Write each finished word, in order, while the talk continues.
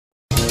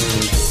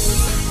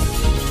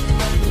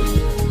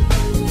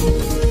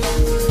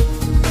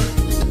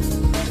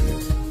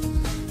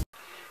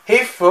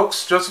Hey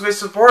folks,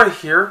 Sobora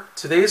here.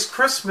 Today is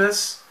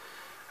Christmas.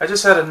 I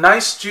just had a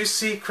nice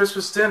juicy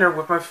Christmas dinner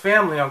with my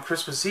family on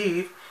Christmas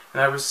Eve,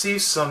 and I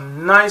received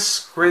some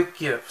nice great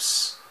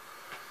gifts,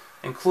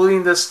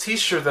 including this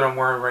t-shirt that I'm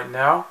wearing right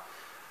now,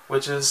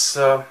 which is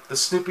the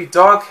Snoopy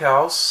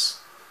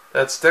doghouse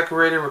that's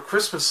decorated with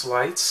Christmas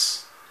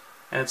lights,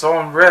 and it's all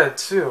in red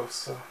too,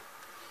 so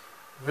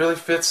it really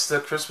fits the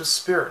Christmas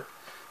spirit.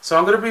 So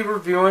I'm going to be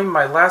reviewing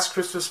my last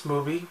Christmas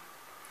movie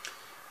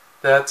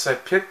that I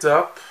picked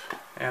up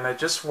and I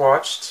just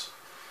watched,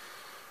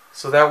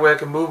 so that way I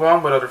can move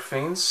on with other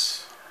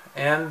things,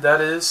 and that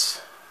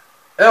is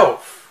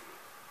Elf.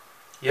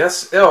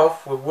 Yes,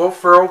 Elf, with Will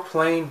Ferrell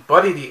playing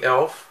Buddy the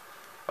Elf,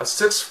 a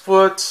 6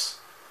 foot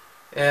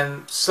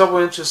and several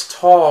inches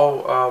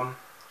tall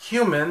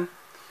human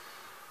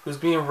who's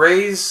being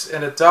raised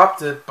and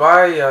adopted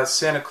by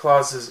Santa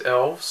Claus's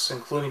elves,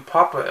 including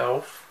Papa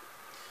Elf,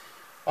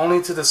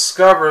 only to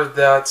discover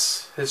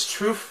that his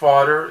true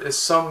father is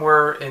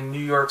somewhere in New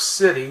York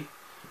City,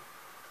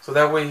 so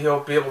that way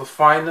he'll be able to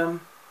find him,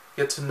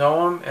 get to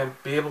know him,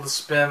 and be able to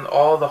spend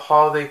all the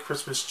holiday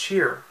Christmas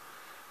cheer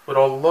with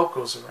all the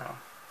locals around.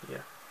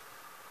 Yeah,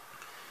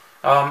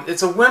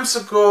 it's a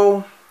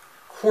whimsical,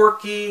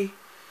 quirky,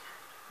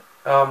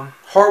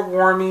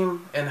 heartwarming,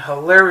 and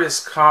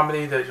hilarious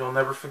comedy that you'll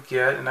never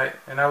forget, and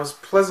I was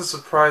pleasantly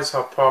surprised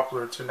how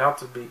popular it turned out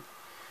to be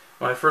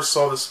when I first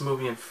saw this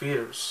movie in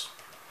theaters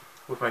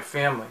with my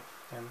family,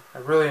 and I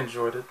really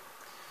enjoyed it.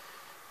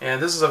 And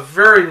this is a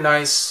very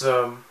nice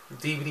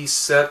DVD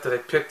set that I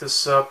picked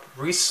this up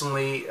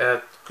recently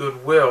at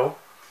Goodwill.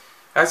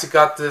 I actually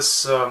got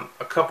this a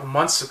couple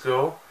months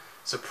ago,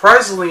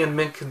 surprisingly in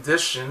mint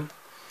condition.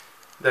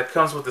 That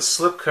comes with a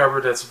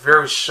slipcover that's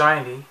very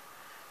shiny.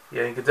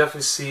 Yeah, you can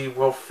definitely see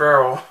Will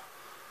Ferrell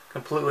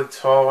completely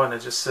tall, and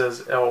it just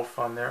says Elf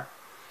on there.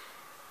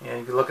 And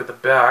you can look at the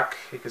back,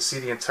 you can see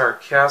the entire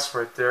cast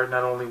right there,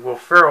 not only Will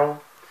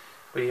Ferrell,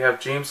 but you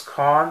have James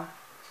Caan,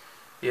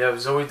 you have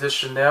Zooey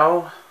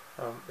Deschanel,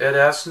 Ed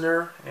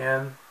Asner,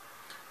 and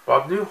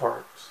Bob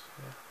Newhart.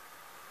 Yeah.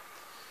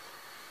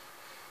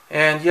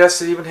 And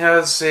yes, it even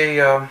has a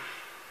an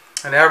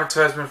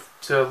advertisement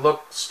to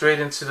look straight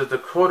into the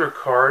decoder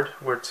card,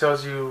 where it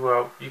tells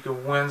you you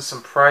can win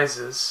some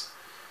prizes.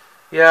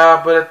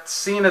 Yeah, but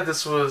seeing that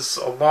this was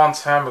a long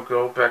time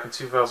ago, back in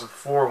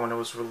 2004 when it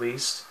was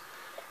released,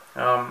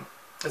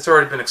 it's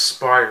already been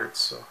expired.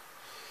 So,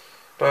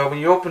 but when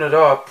you open it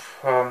up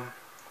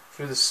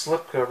through the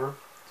slipcover,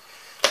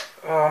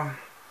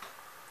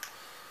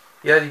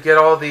 yeah, you get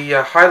all the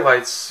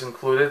highlights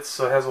included.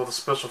 So it has all the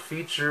special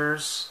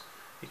features.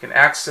 You can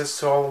access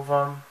to all of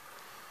them,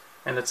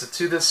 and it's a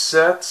 2-disc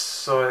set,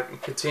 so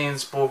it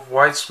contains both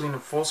widescreen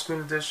and full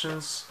screen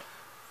editions,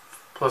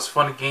 plus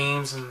fun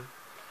games and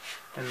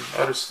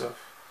other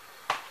stuff.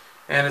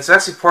 And it's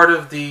actually part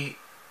of the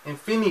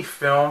Infinity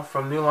film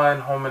from New Line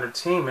Home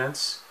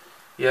Entertainment.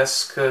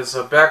 Yes, because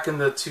back in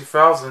the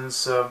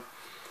 2000s,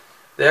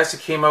 they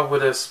actually came up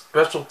with a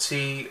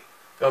specialty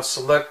of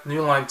select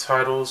New Line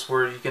titles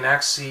where you can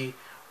actually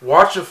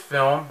watch a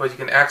film, but you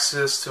can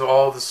access to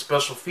all the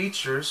special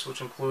features,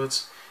 which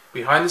includes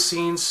behind the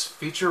scenes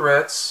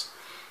featurettes,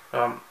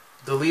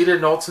 deleted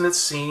and alternate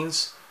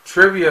scenes,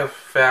 trivia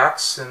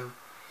facts, and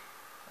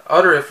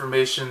other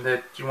information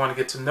that you want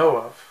to get to know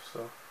of.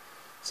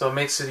 So it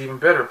makes it even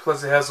better.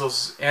 Plus it has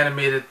those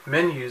animated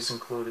menus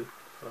included.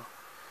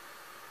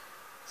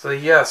 So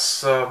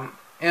yes,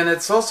 and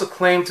it's also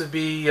claimed to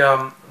be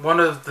one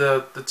of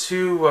the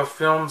two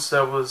films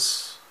that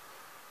was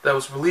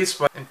released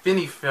by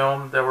Infinity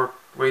Film that were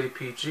rated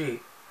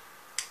PG.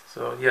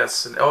 So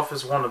yes, and Elf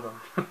is one of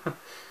them,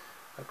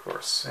 of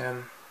course.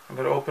 And I'm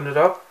going to open it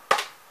up.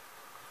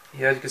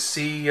 Yeah, you can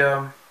see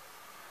the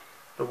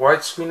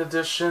widescreen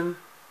edition.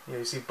 Yeah,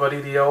 you see Buddy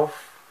the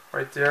Elf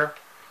right there,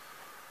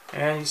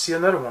 and you see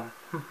another one,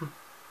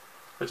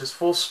 which is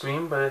full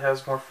screen, but it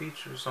has more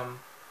features on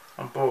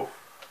both.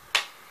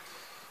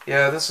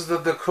 Yeah, this is the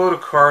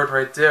decoder card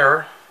right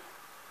there.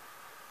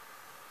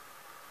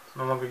 It's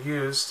no longer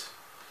used.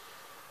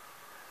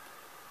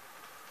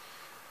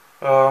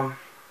 Yeah,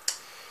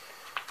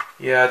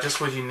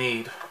 just what you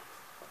need.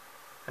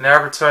 An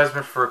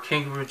advertisement for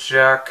Kangaroo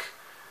Jack,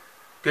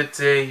 Good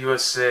Day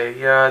USA.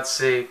 Yeah,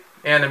 it's a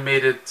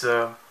animated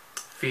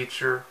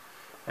feature,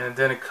 and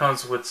then it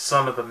comes with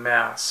Son of the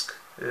Mask.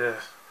 Ugh,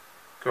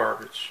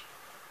 garbage.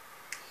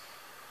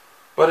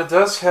 But it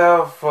does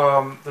have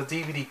the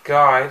DVD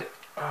guide,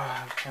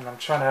 and I'm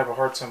trying to have a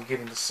hard time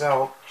getting this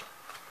out.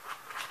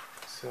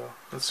 So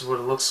this is what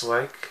it looks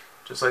like,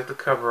 just like the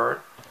cover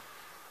art.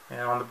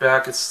 And on the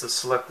back it's the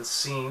selected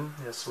scene,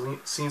 yes,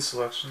 scene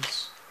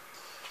selections.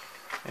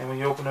 And when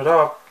you open it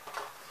up,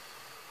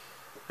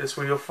 it's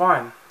where you'll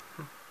find.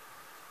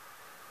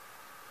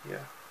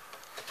 Yeah.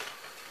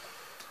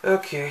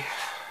 Okay.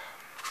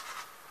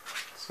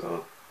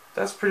 So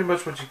that's pretty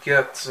much what you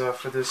get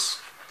for this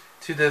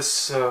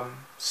 2-disc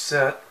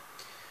set.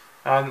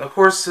 And of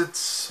course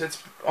it's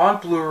on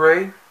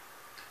Blu-ray.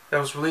 That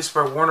was released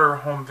by Warner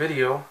Home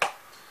Video.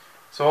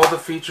 So all the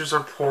features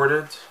are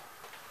ported.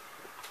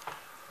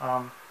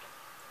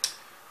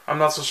 I'm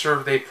not so sure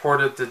if they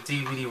ported the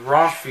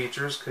DVD-ROM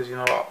features, because, you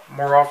know,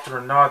 more often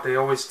than not, they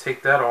always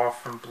take that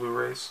off from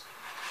Blu-rays.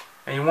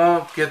 And you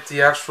won't get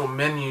the actual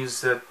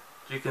menus that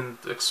you can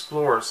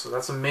explore, so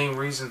that's the main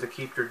reason to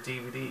keep your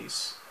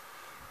DVDs.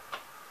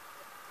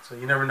 So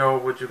you never know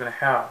what you're going to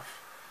have.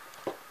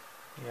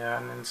 Yeah,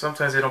 and then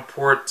sometimes they don't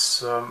port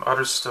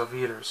other stuff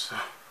either, so.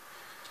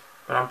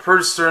 But I'm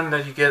pretty certain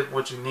that you get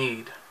what you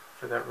need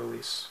for that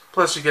release.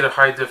 Plus you get a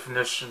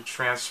high-definition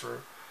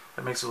transfer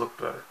that makes it look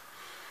better.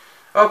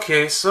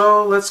 Okay,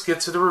 so let's get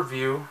to the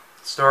review.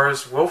 It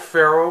stars Will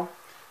Ferrell,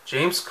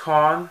 James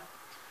Caan,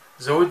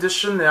 Zooey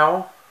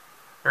Deschanel,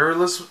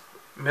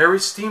 Mary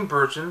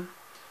Steenburgen,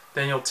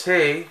 Daniel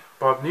Tay,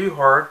 Bob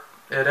Newhart,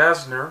 Ed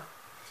Asner,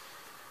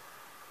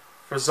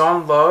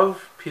 Faizon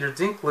Love, Peter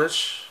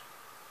Dinklage,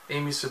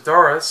 Amy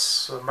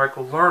Sedaris,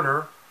 Michael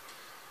Lerner,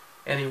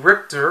 Annie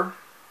Richter,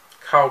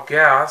 Kyle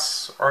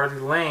Gass, Artie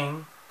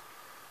Lange,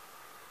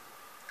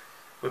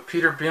 with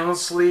Peter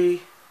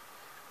Billingsley,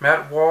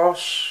 Matt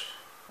Walsh,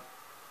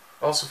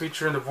 also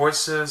featuring the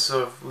voices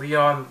of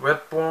Leon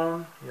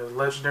Redbone, the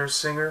legendary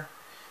singer.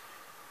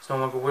 He's no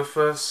longer with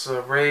us.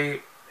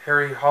 Ray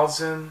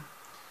Harryhausen,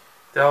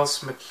 Dallas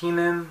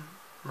McKeenan,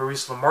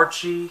 Maurice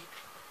LaMarche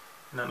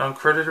in an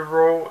uncredited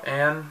role,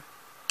 and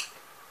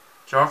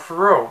John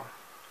Favreau,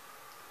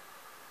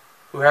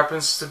 who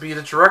happens to be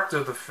the director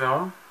of the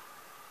film,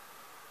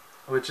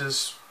 which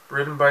is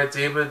written by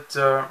David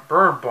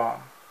Berenbaum.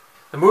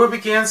 The movie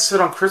begins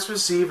set on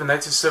Christmas Eve in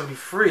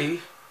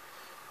 1973.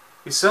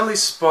 We suddenly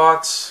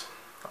spot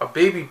a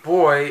baby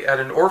boy at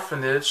an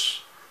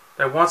orphanage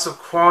that winds up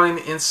crawling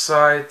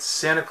inside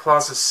Santa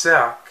Claus's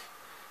sack.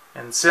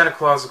 And Santa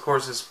Claus, of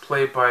course, is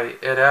played by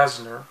Ed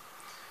Asner,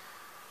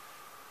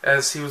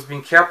 as he was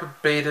being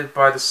captivated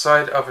by the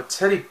sight of a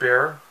teddy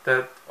bear,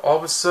 that all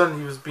of a sudden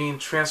he was being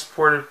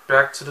transported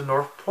back to the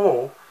North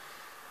Pole,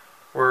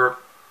 where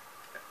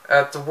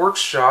at the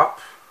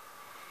workshop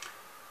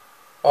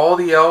all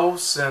the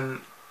elves and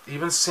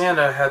even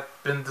Santa had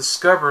been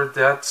discovered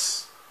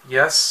that,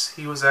 yes,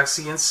 he was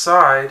actually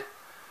inside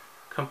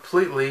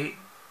completely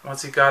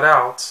once he got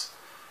out,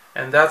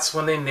 and that's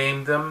when they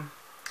named him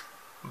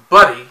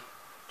Buddy,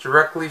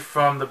 directly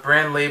from the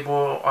brand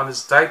label on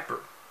his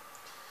diaper.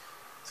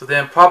 So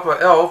then Papa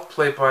Elf,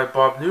 played by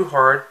Bob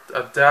Newhart,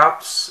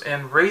 adopts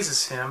and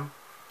raises him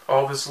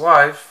all of his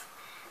life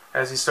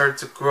as he started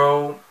to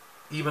grow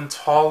even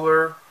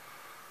taller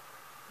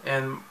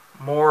and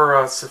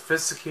more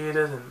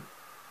sophisticated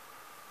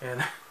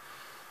and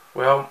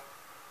well,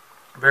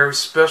 very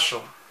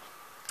special.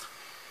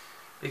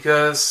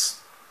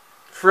 Because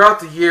throughout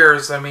the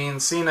years, I mean,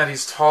 seeing that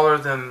he's taller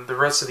than the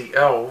rest of the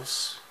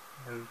elves,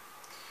 and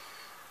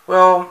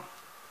well,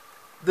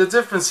 the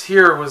difference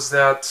here was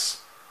that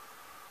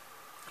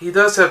he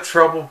does have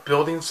trouble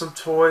building some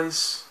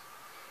toys.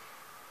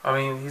 I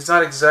mean, he's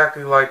not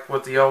exactly like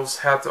what the elves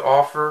had to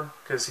offer,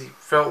 because he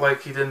felt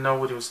like he didn't know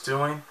what he was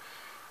doing.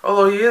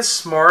 Although he is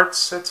smart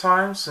at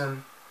times,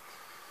 and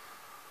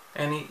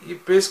he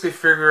basically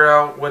figure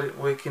out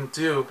what he can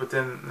do, but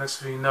then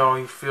next thing you know,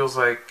 he feels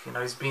like, you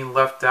know, he's being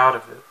left out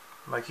of it,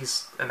 like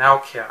he's an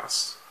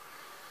outcast.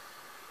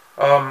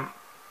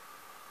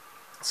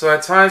 So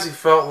at times he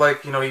felt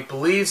like, you know, he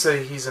believes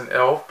that he's an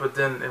elf, but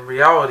then in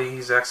reality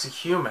he's actually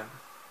human.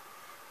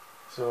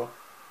 So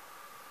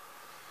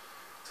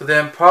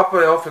then Papa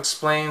Elf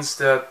explains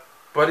that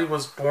Buddy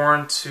was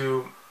born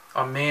to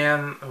a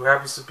man who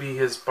happens to be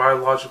his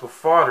biological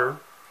father,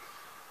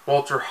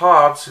 Walter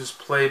Hobbs, who's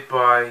played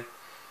by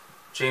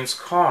James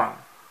Caan,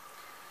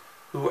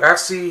 who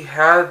actually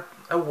had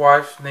a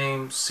wife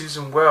named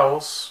Susan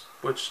Wells,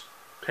 which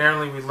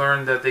apparently we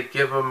learned that they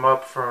give him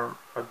up for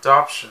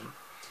adoption.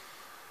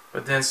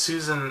 But then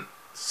Susan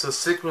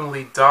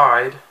subsequently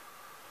died,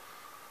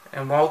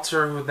 and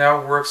Walter, who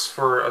now works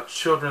for a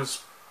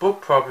children's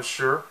book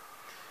publisher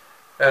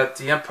at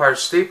the Empire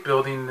State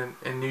Building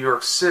in New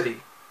York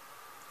City.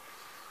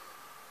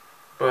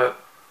 But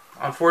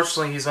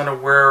unfortunately he's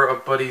unaware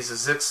of Buddy's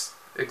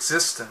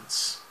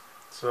existence.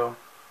 So,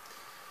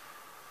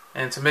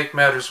 and to make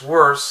matters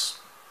worse,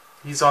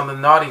 he's on the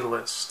naughty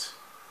list.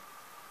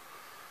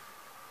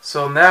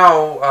 So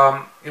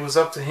now it was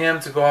up to him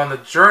to go on the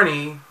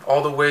journey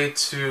all the way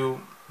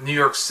to New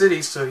York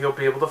City so he'll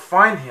be able to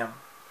find him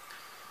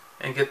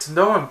and get to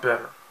know him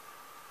better.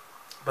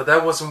 But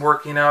that wasn't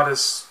working out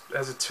as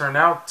it turned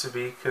out to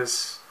be,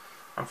 because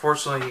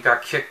unfortunately he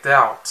got kicked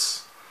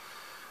out.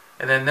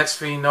 And then next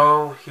thing you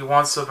know, he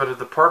winds up at a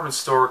department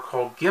store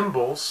called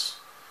Gimbel's,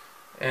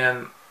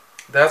 and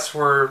that's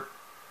where,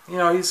 you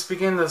know, he's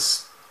beginning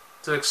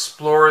to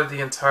explore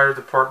the entire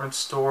department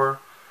store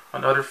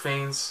on other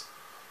things.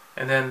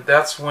 And then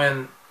that's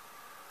when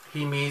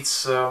he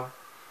meets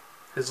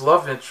his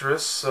love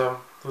interest,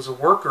 who's a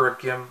worker at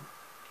Gim.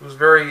 He was a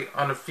very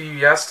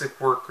unenthusiastic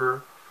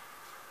worker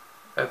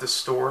at the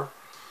store.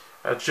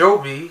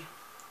 Joby,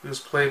 who was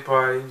played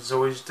by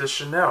Zooey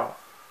Deschanel.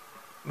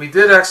 We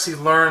did actually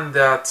learn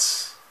that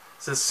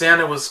since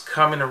Santa was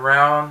coming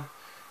around,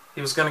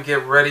 he was going to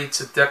get ready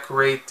to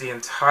decorate the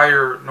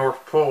entire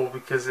North Pole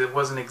because it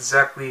wasn't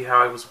exactly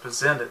how it was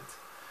presented.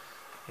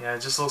 Yeah,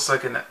 it just looks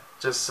like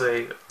just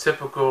a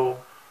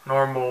typical,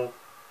 normal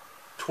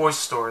toy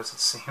store, as it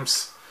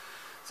seems.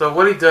 So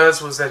what he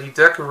does was that he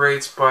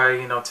decorates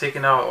by,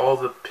 taking out all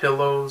the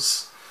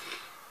pillows,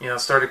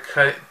 started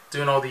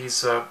doing all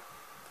these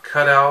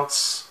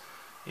cutouts,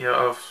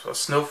 of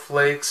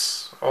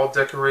snowflakes, all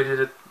decorated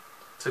it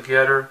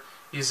together.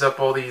 Used up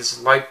all these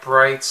light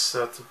brights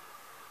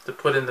to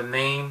put in the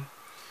name,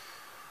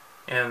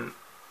 and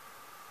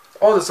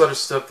all this other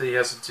stuff that he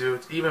has to do.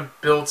 It even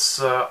builds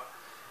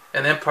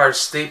an Empire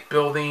State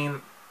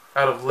Building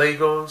out of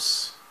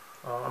Legos,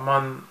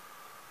 among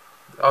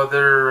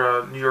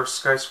other New York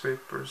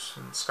skyscrapers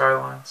and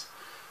skylines,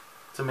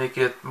 to make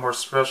it more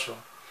special.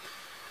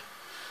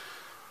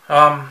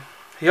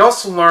 He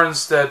also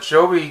learns that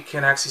Joey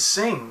can actually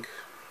sing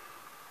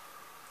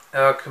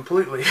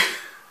completely.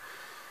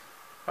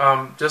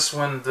 Just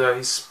when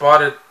he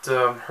spotted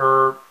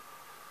her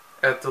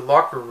at the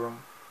locker room,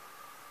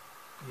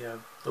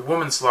 the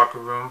women's locker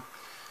room,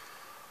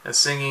 and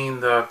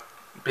singing the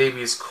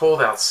 "Baby It's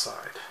Cold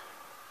Outside."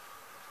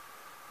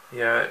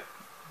 Yeah,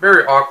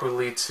 very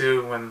awkwardly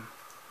too when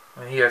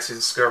he actually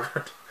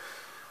discovered.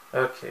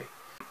 Okay.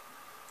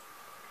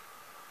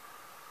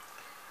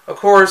 Of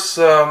course,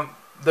 the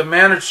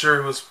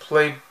manager was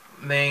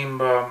named.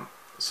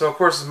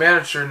 The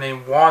manager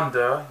named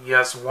Wanda.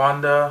 Yes,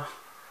 Wanda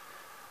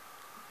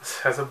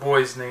has a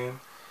boy's name.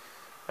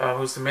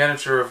 Who's the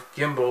manager of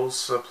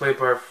Gimbals, played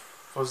by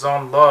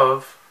Faizon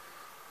Love.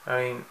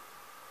 I mean,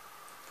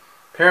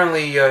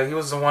 apparently he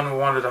was the one who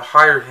wanted to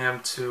hire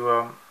him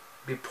to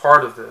be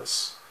part of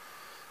this,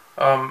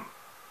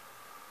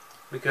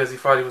 because he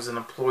thought he was an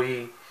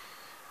employee.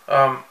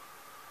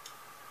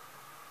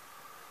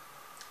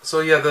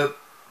 So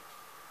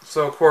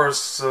of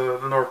course the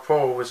North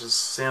Pole, which is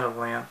Santa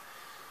Land,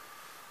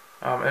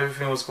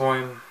 everything was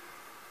going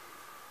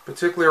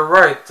particularly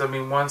right. I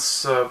mean,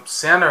 once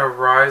Santa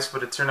arrives,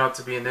 but it turned out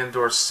to be an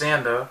indoor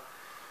Santa.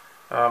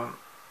 Of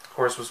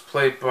course, was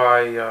played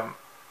by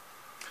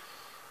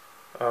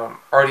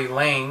Artie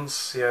Lange.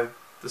 Yeah,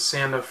 the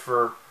Santa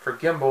for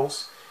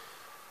Gimbals.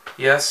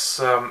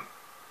 Yes,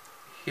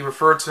 he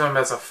referred to him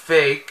as a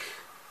fake,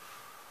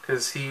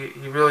 because he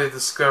really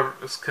discovered,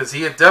 because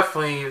he had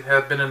definitely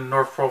been in the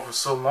North Pole for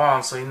so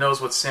long, so he knows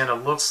what Santa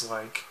looks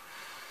like.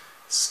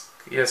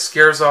 Yeah,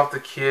 scares off the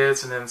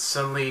kids, and then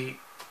suddenly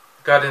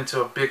got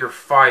into a bigger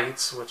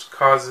fight, which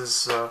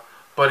causes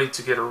Buddy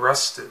to get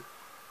arrested.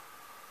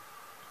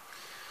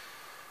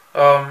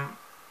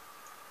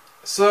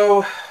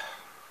 So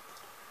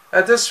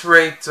at this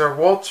rate,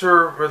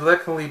 Walter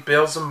reluctantly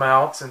bails him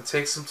out and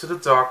takes him to the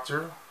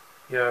doctor.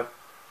 Yeah,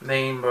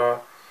 named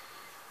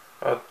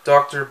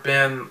Dr.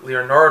 Ben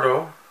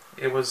Leonardo.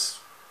 It was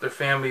their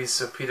family's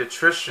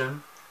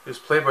pediatrician. He was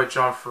played by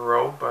John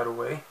Ferrell, by the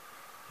way.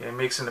 Yeah, he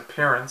makes an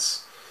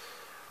appearance.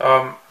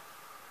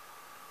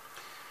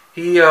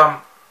 He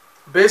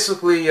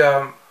basically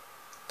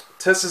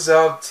tests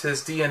out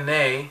his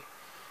DNA,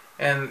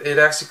 and it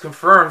actually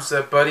confirms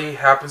that Buddy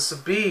happens to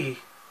be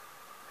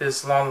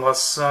his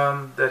long-lost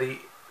son that he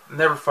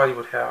never thought he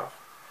would have.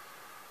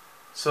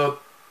 So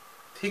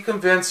he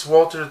convinced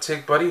Walter to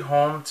take Buddy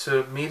home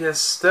to meet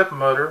his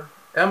stepmother,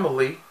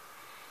 Emily,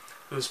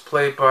 who's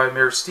played by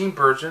Mary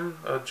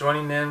Steenburgen,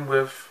 joining in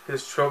with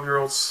his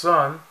 12-year-old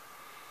son,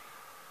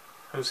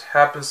 who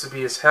happens to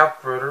be his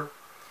half-brother,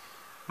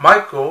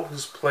 Michael,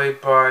 who's played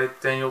by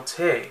Daniel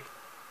Tay.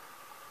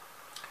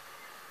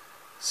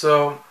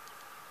 So,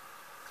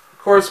 of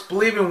course,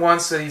 believing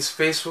once that he's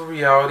faced with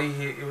reality,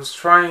 he was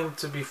trying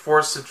to be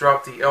forced to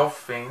drop the elf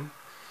thing.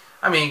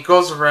 I mean, he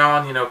goes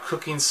around,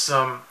 cooking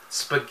some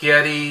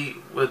spaghetti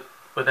with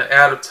an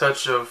added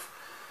touch of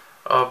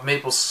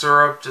maple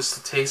syrup just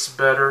to taste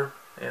better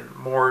and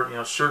more,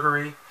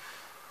 sugary,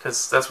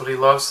 because that's what he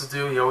loves to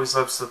do. He always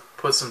loves to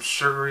put some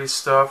sugary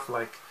stuff,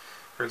 like,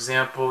 for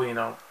example,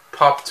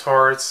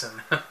 Pop-Tarts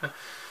and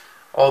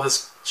all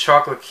this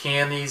chocolate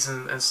candies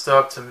and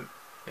stuff,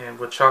 and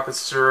with chocolate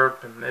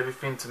syrup and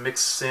everything to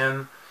mix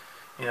in,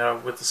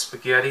 with the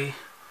spaghetti,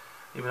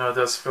 even though it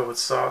does fill with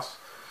sauce.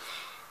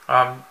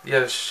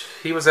 Yeah,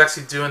 he was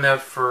actually doing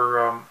that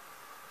for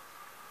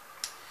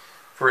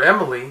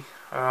Emily,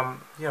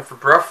 for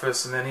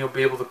breakfast, and then he'll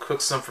be able to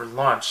cook some for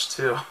lunch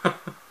too,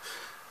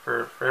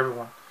 for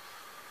everyone.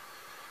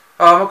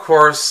 Of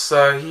course,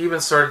 he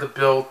even started to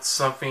build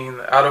something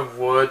out of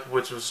wood,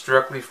 which was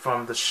directly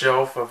from the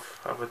shelf of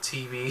a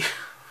TV,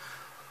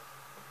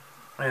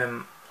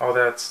 and all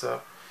that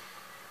stuff.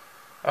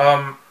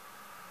 Of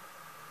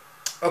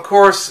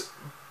course,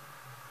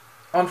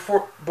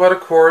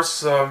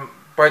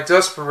 by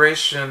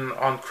desperation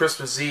on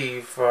Christmas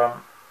Eve,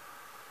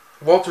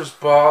 Walter's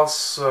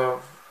boss,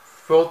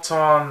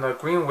 Fulton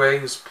Greenway,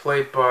 who's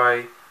played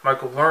by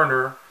Michael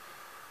Lerner,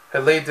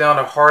 had laid down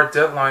a hard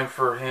deadline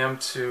for him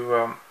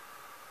to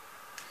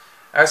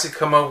actually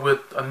come up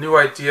with a new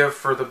idea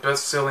for the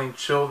best-selling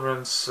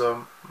children's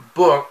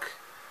book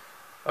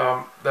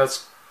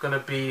that's going to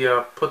be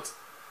put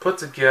put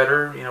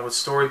together, you know, with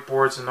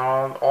storyboards and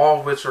all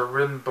of which are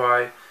written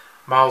by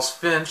Miles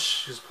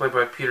Finch, who's played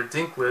by Peter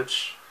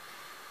Dinklage.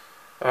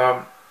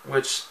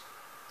 Which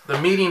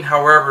the meeting,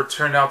 however,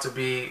 turned out to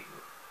be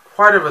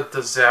quite of a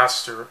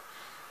disaster.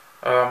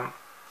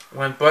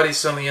 When Buddy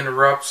suddenly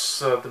interrupts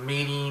the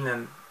meeting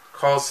and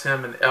calls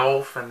him an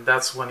elf, and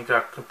that's when he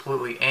got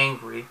completely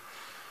angry.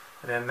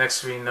 And then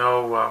next thing you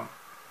know,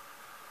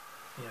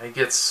 he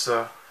gets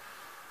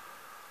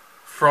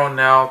thrown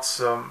out,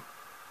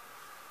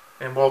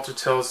 and Walter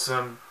tells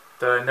him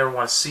that I never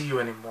want to see you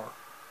anymore.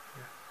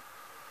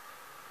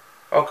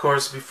 Yeah. Of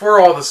course, before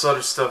all this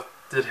other stuff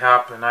did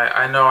happen,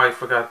 I know I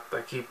forgot,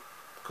 I keep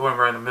going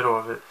right in the middle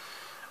of it.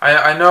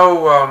 I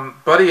know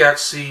Buddy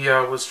actually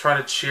was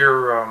trying to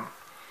cheer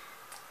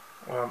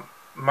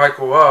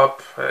Michael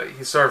up.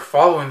 He started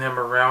following him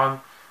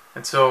around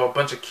until a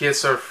bunch of kids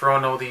started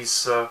throwing all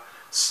these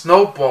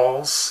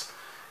snowballs.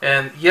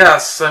 And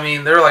yes, I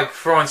mean, they're like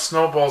throwing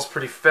snowballs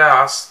pretty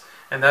fast.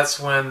 And that's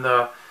when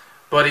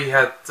Buddy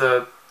had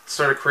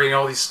started creating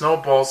all these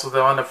snowballs, so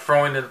they'll end up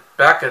throwing it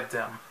back at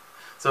them.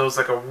 So it was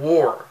like a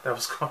war that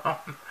was going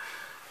on.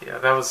 Yeah,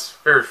 that was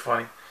very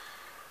funny.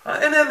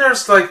 And then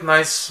there's like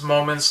nice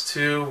moments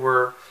too,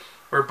 where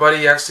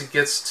Buddy actually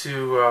gets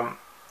to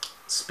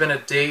spend a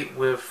date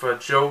with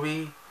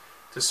Joey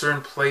to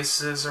certain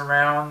places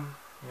around,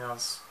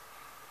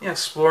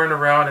 exploring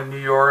around in New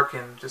York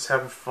and just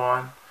having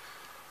fun,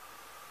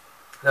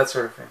 that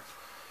sort of thing.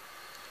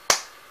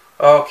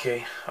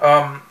 Okay,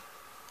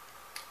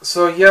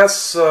 so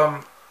yes,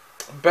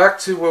 back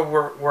to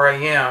where I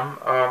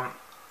am.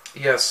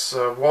 Yes,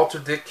 Walter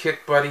did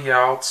kick Buddy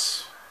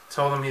out.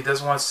 Told him he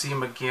doesn't want to see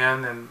him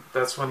again, and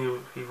that's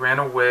when he ran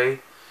away.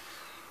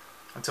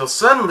 Until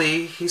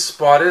suddenly he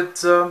spotted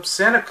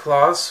Santa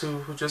Claus,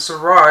 who just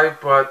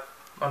arrived, but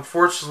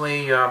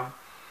unfortunately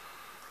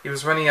he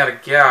was running out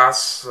of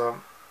gas,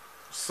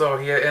 so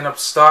he ended up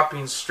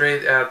stopping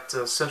straight at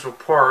Central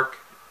Park.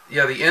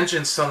 Yeah, the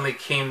engine suddenly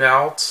came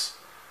out,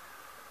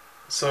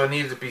 so it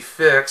needed to be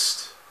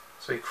fixed.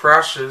 So he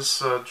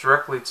crashes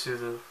directly to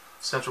the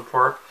Central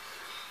Park,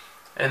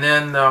 and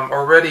then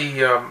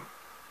already.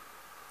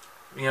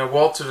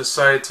 Walter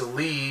decided to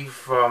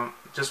leave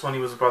just when he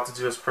was about to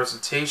do his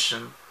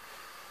presentation.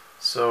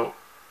 So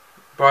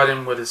brought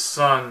in with his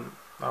son,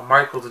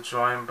 Michael, to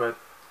join, but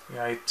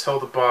he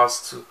told the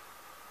boss to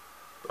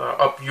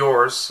up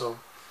yours. So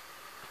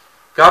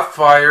got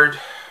fired.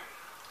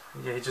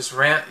 Yeah, he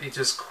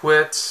just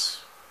quit.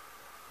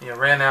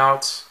 Ran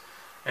out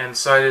and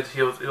decided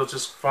he'll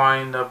just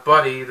find a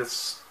Buddy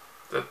that's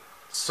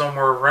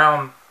somewhere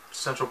around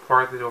Central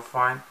Park that he'll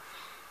find.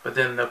 But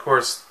then, of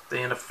course,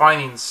 they end up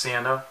finding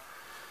Santa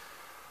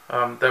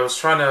that was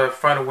trying to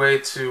find a way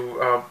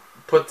to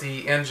put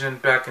the engine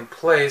back in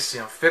place,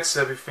 fix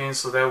everything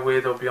so that way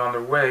they'll be on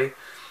their way.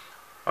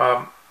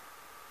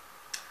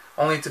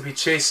 Only to be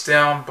chased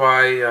down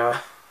by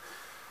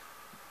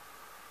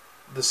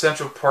the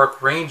Central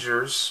Park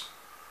Rangers.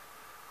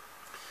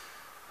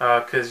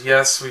 Because,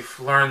 yes, we've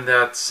learned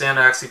that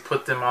Santa actually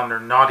put them on their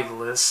naughty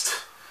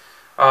list.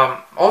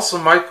 Also,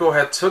 Michael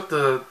had took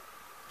the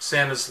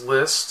Santa's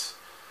list.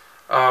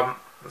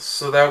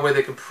 So that way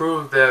they can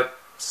prove that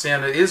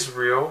Santa is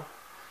real.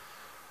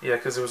 Yeah,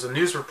 because there was a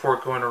news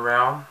report going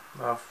around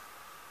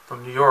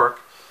from New York.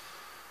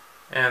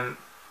 And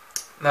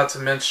not to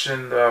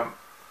mention,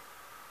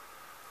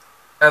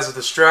 as a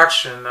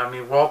distraction, I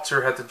mean,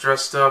 Walter had to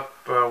dress up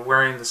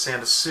wearing the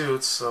Santa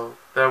suit, so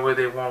that way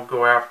they won't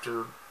go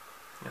after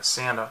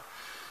Santa.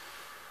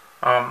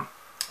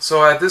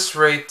 So at this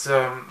rate,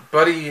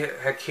 Buddy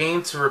had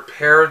came to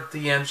repair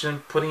the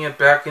engine, putting it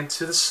back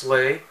into the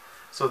sleigh.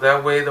 So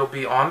that way they'll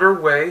be on their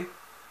way.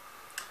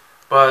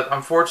 But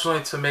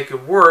unfortunately, to make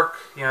it work,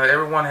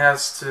 everyone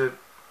has to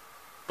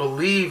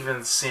believe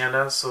in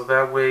Santa. So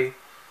that way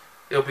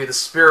it'll be the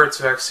spirit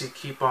to actually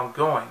keep on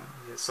going.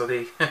 So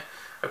they,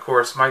 of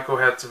course, Michael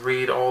had to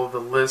read all the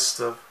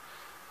list of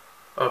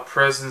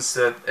presents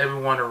that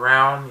everyone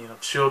around,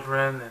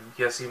 children and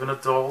yes, even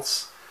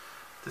adults,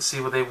 to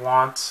see what they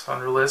want on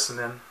their list. And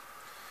then,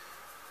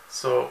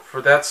 so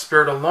for that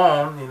spirit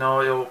alone,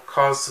 it'll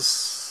cause this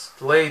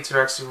sleigh to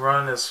actually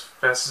run as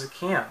fast as it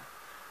can.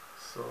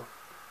 So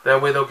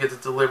that way they'll get to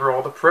deliver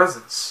all the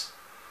presents.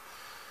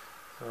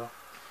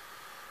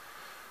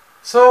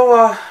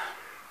 So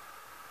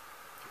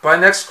by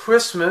next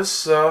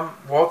Christmas,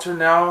 Walter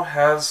now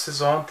has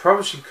his own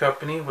publishing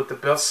company with the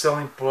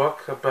best-selling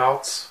book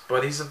about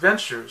Buddy's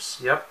adventures.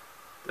 Yep,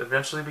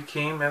 eventually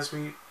became, as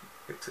we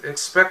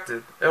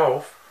expected,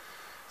 Elf.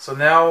 So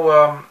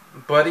now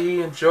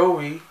Buddy and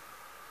Joey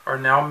are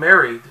now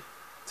married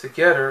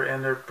together,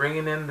 and they're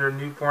bringing in their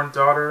newborn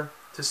daughter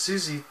to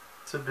Susie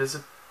to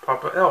visit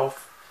Papa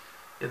Elf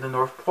in the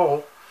North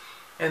Pole,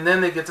 and then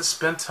they get to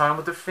spend time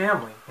with their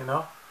family,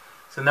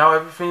 So now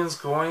everything's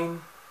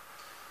going,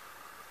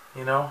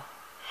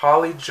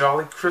 holly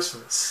jolly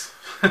Christmas.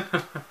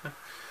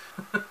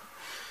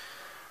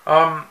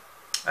 I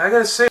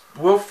gotta say,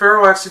 Will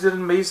Ferrell actually did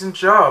an amazing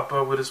job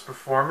with his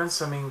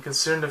performance. I mean,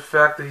 considering the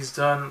fact that he's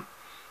done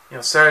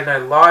Saturday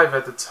Night Live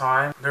at the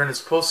time during his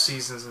post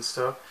seasons and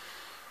stuff.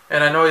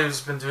 And I know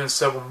he's been doing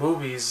several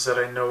movies that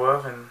I know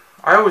of, and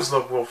I always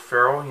love Will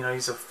Ferrell.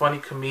 He's a funny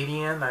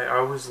comedian. I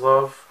always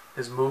love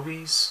his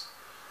movies,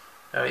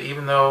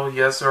 even though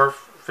yes, there are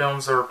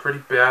films that are pretty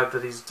bad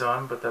that he's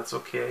done, but that's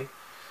okay.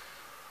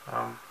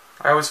 I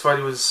always thought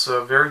he was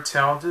very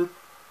talented,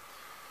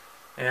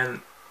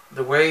 and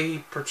the way he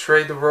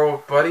portrayed the role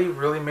of Buddy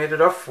really made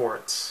it up for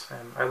it,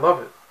 and I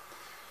love it.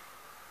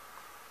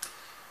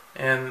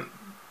 And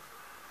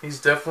he's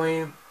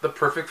definitely the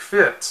perfect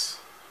fit.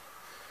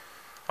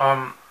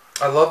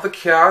 I love the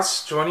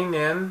cast joining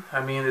in.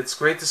 I mean, it's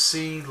great to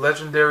see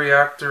legendary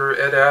actor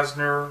Ed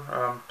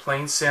Asner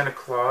playing Santa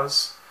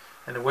Claus,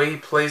 and the way he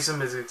plays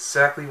him is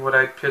exactly what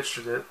I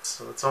pictured it.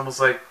 So it's almost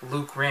like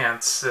Luke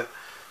Rance,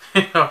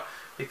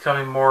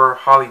 becoming more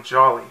holly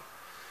jolly.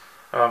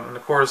 And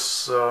of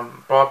course,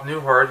 Bob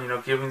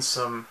Newhart, giving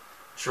some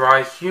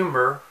dry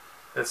humor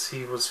that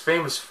he was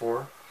famous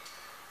for,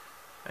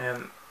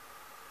 and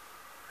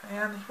he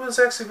was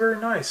actually very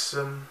nice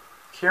and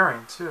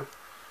caring too.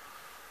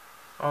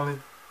 Only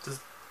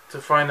to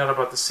find out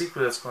about the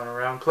secret that's going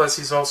around. Plus,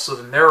 he's also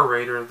the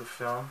narrator of the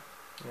film.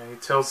 He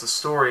tells the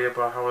story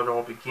about how it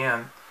all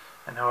began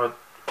and how it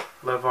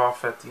left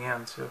off at the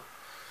end too.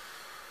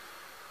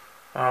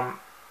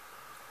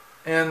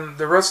 And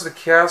the rest of the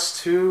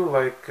cast too,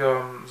 like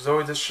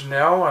Zooey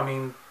Deschanel. I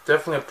mean,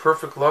 definitely a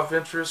perfect love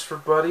interest for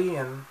Buddy,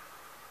 and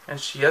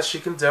she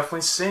can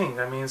definitely sing.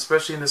 I mean,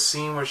 especially in the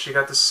scene where she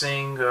got to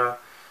sing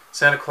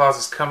 "Santa Claus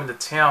is Coming to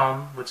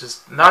Town," which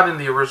is not in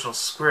the original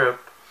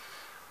script.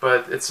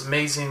 But it's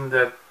amazing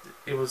that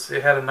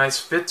it had a nice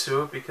fit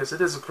to it, because it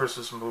is a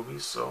Christmas movie,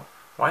 so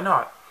why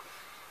not?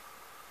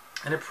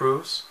 And it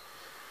proves.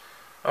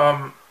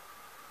 Yeah,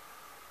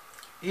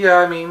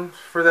 I mean,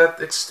 for that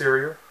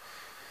exterior.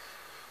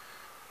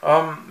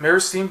 Mary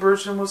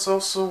Steenburgen was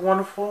also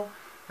wonderful,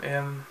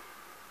 and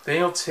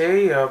Daniel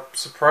Tay,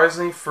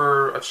 surprisingly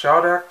for a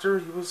child actor,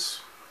 he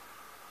was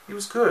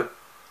good.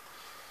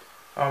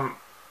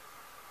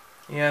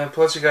 Yeah, and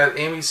plus you got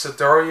Amy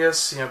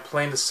Sedaris,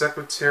 playing the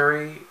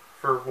secretary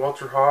for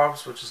Walter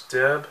Hobbs, which is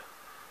Deb,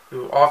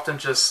 who often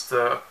just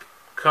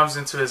comes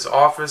into his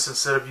office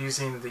instead of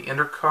using the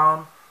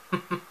intercom.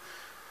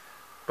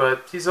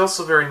 But he's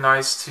also very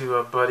nice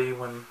to Buddy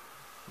when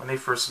they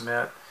first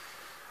met.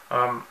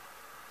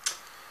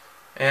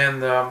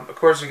 And of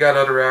course you got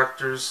other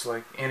actors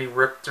like Andy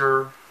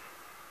Richter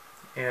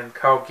and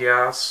Kyle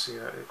Gass.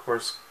 Yeah, of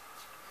course.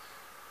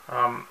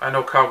 I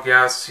know Kyle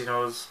Gass,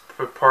 is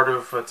part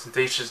of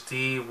Tenacious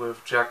D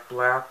with Jack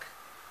Black,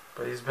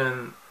 but he's been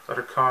in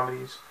other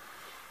comedies.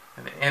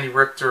 And Andy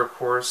Richter, of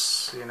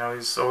course,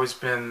 he's always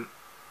been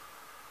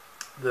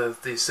the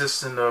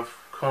assistant of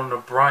Conan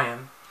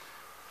O'Brien.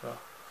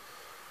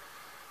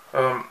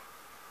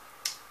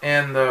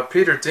 And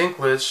Peter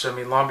Dinklage, I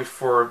mean, long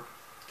before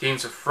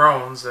Games of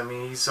Thrones, I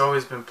mean, he's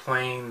always been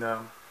playing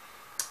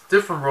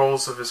different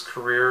roles of his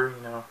career,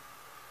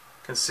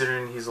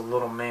 considering he's a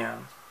little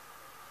man.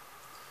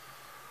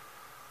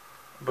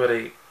 But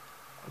a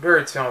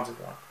very talented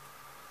one.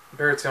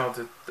 Very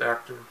talented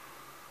actor.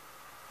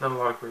 Done a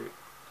lot of great.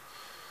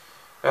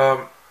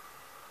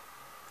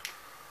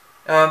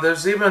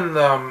 There's even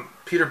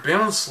Peter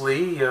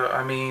Billingsley.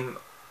 I mean,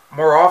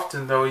 more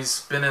often though,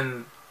 he's been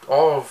in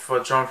all of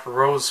Jon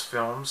Favreau's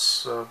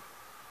films.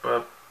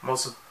 But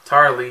most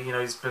entirely,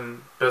 he's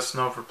been best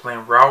known for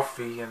playing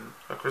Ralphie in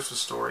A Christmas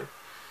Story.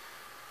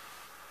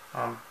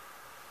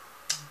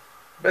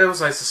 But it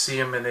was nice to see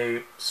him in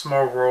a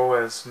small role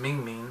as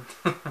Ming Ming.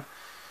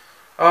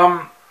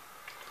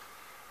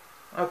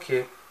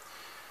 Okay.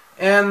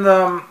 And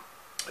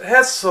it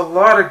has a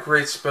lot of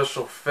great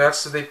special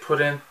effects that they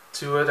put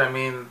into it. I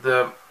mean,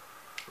 the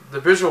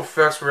visual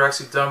effects were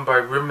actually done by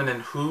Rimmen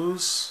and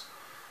Hoos,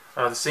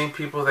 the same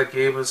people that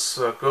gave us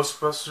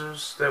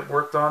Ghostbusters that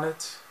worked on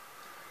it.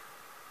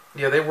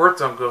 Yeah, they worked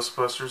on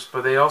Ghostbusters,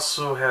 but they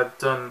also had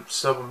done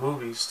several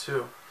movies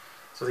too.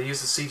 So they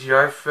used the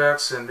CGI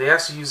effects, and they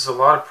actually used a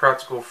lot of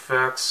practical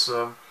effects,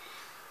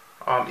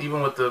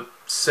 even with the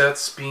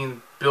sets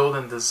being built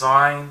and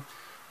designed,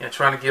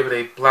 trying to give it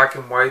a black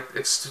and white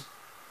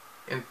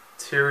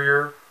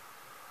interior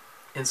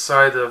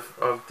inside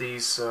of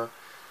these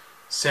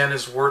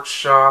Santa's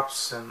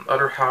workshops and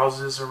other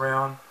houses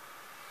around.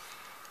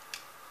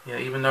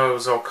 Even though it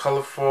was all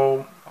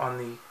colorful on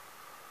the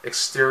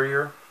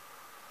exterior.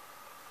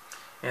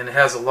 And it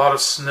has a lot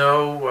of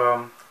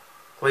snow,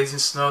 glazing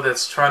snow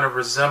that's trying to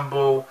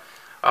resemble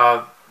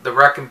the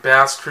Rack and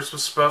Bass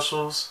Christmas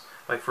specials.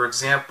 Like, for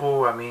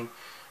example, I mean,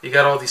 you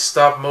got all these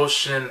stop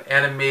motion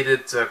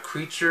animated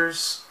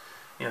creatures,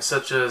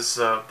 such as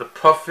the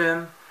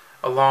Puffin,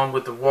 along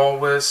with the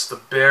Walrus, the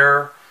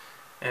Bear,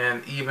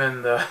 and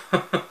even the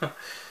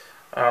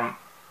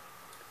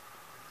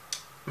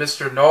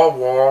Mr.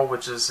 Narwhal,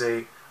 which is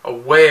a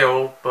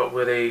whale, but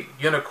with a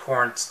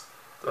unicorn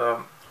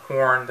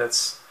horn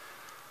that's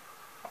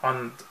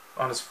on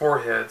his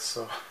forehead.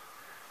 So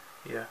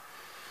yeah.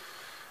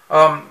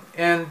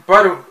 And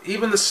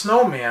even the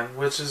snowman,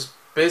 which is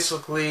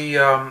basically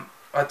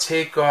a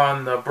take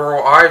on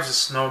Burl Ives, the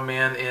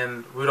snowman,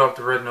 in Rudolph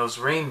the Red-Nosed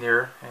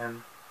Reindeer,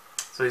 and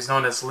so he's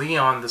known as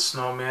Leon the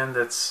Snowman.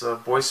 That's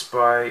voiced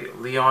by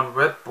Leon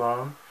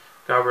Redbone.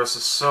 God rest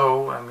his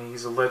soul. I mean,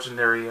 he's a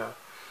legendary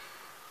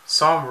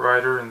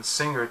songwriter and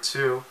singer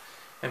too.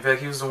 In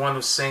fact, he was the one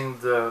who sang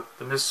the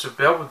Mr.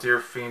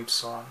 Belvedere theme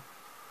song,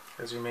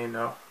 as you may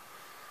know.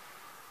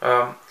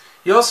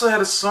 He also had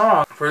a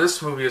song for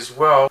this movie as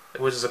well,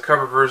 which is a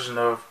cover version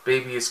of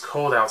Baby It's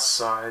Cold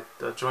Outside,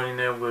 joining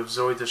in with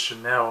Zooey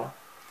Deschanel.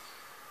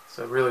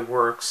 So it really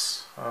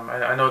works.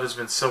 I know there's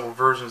been several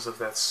versions of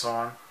that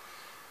song,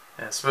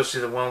 and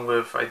especially the one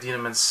with Idina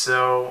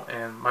Menzel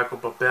and Michael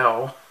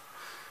Bublé.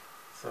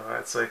 So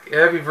it's like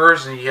every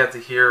version you have to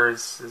hear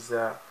is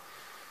that.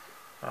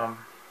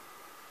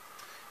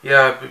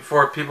 Yeah,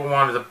 before people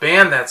wanted to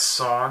ban that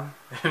song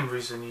in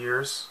recent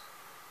years.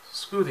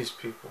 Screw these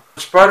people.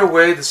 Which, by the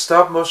way, the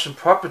stop motion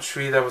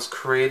puppetry that was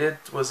created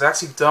was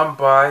actually done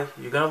by,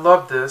 you're going to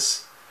love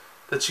this,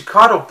 the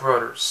Chikatilo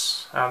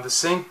brothers. The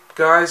same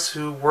guys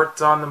who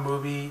worked on the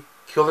movie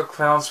Killer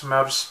Clowns from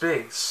Outer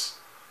Space.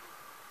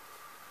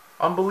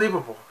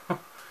 Unbelievable.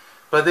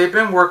 But they've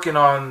been working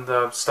on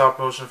the stop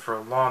motion for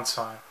a long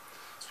time,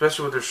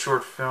 especially with their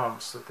short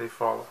films that they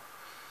follow.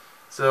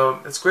 So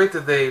it's great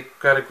that they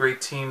got a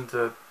great team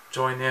to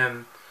join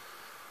in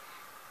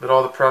with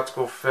all the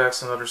practical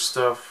effects and other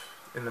stuff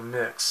in the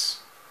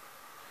mix.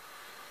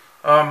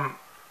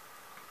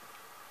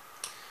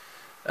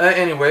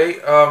 Anyway,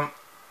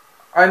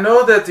 I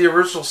know that the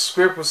original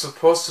script was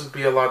supposed to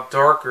be a lot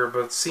darker,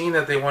 but seeing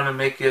that they want to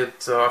make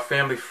it a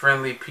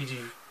family-friendly,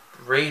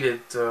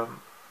 PG-rated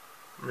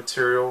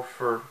material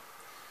for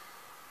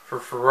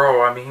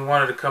Ferrell, I mean, he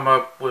wanted to come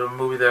up with a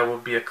movie that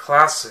would be a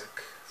classic.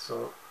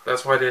 So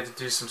that's why they had to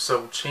do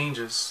several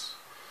changes.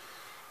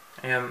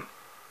 And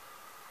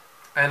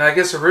I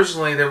guess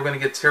originally they were going to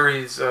get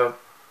Terry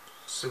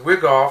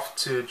Zwigoff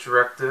to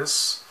direct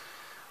this,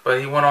 but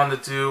he went on to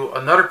do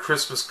another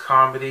Christmas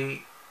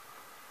comedy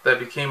that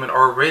became an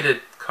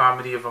R-rated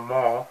comedy of them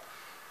all,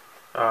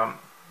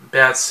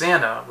 Bad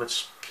Santa,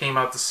 which came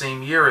out the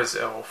same year as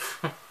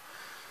Elf.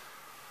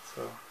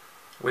 So,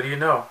 what do you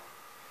know?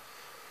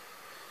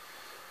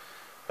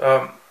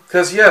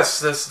 Because yes,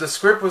 the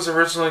script was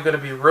originally going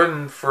to be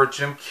written for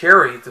Jim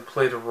Carrey to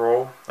play the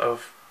role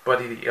of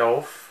Buddy the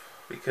Elf,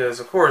 because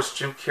of course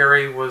Jim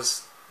Carrey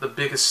was the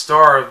biggest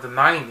star of the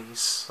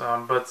 90s,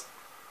 but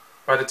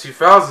by the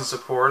 2000s,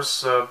 of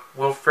course,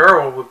 Will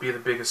Ferrell would be the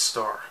biggest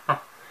star.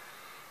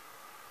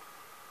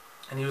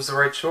 And he was the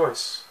right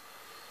choice.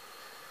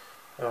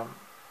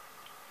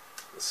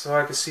 So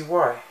I can see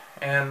why.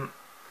 And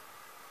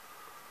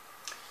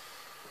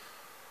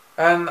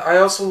I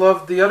also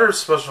love the other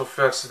special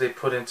effects that they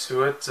put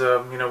into it.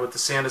 You know, with the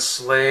Santa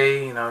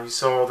sleigh, you know, you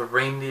saw all the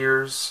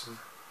reindeers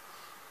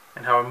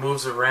and how it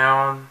moves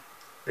around.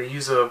 They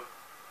use a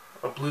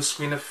blue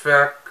screen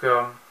effect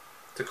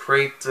to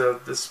create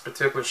this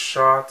particular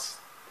shot,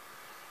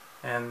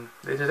 and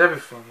they did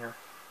everything here.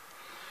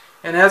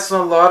 And it has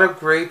a lot of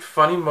great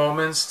funny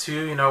moments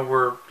too, you know,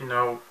 where, you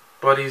know,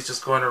 Buddy's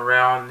just going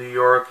around New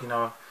York, you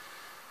know,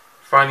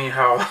 finding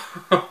how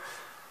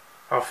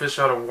how fish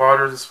out of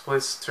water this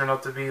place turned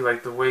out to be,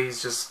 like the way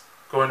he's just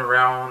going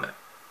around,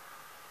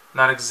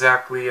 not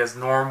exactly as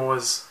normal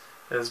as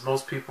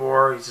most people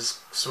are. He's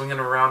just swinging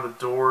around the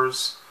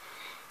doors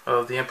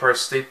of the Empire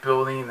State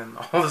Building and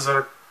all this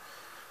other,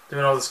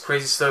 doing all this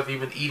crazy stuff,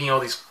 even eating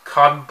all these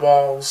cotton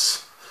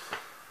balls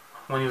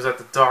when he was at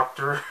the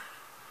doctor.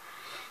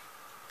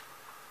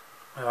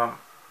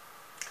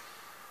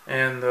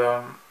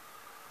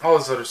 All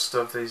this other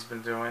stuff that he's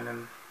been doing,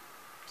 and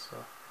so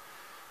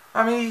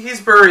I mean, he's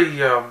very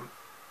you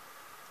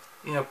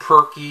know,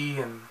 perky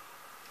and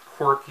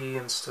quirky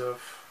and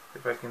stuff,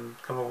 if I can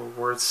come up with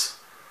words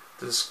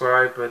to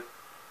describe, but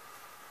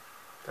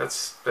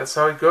that's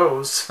how it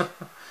goes.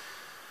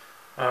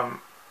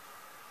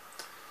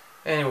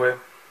 Anyway,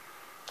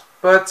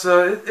 but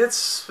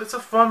it's a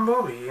fun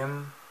movie,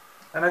 and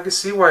I can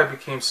see why it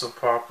became so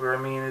popular.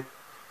 I mean,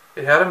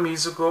 it had a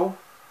musical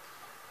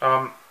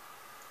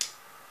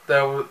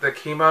that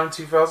came out in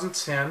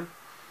 2010,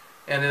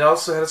 and it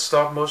also had a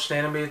stop-motion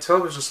animated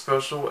television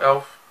special,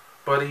 Elf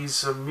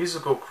Buddy's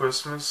Musical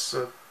Christmas,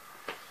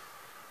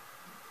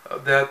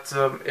 that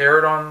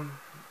aired on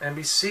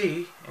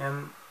NBC,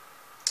 and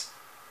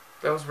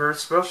that was very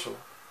special.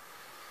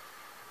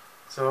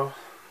 So,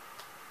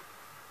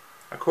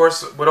 of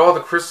course, with all the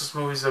Christmas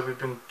movies that we've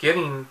been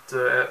getting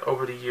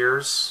over the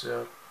years,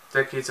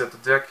 decades after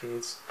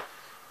decades,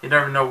 you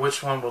never know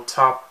which one will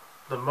top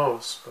the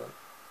most.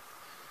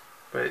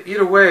 But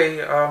either way,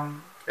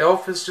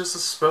 Elf is just a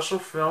special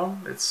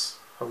film. It's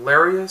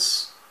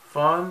hilarious,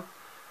 fun,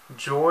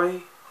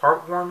 joy,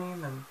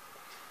 heartwarming, and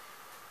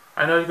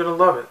I know you're going to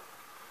love it.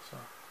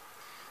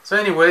 So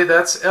anyway,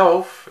 that's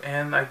Elf,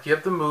 and I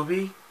give the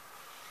movie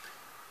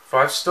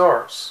 5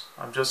 stars.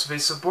 I'm Joseph A.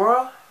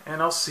 Sobora,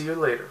 and I'll see you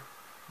later.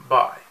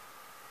 Bye.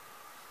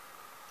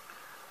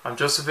 I'm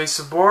Joseph A.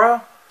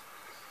 Sobora.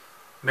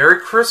 Merry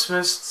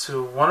Christmas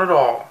to one and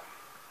all,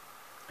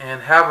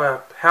 and have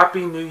a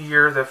happy new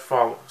year that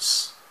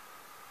follows,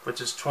 which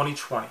is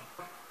 2020.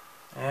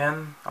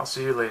 And I'll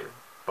see you later.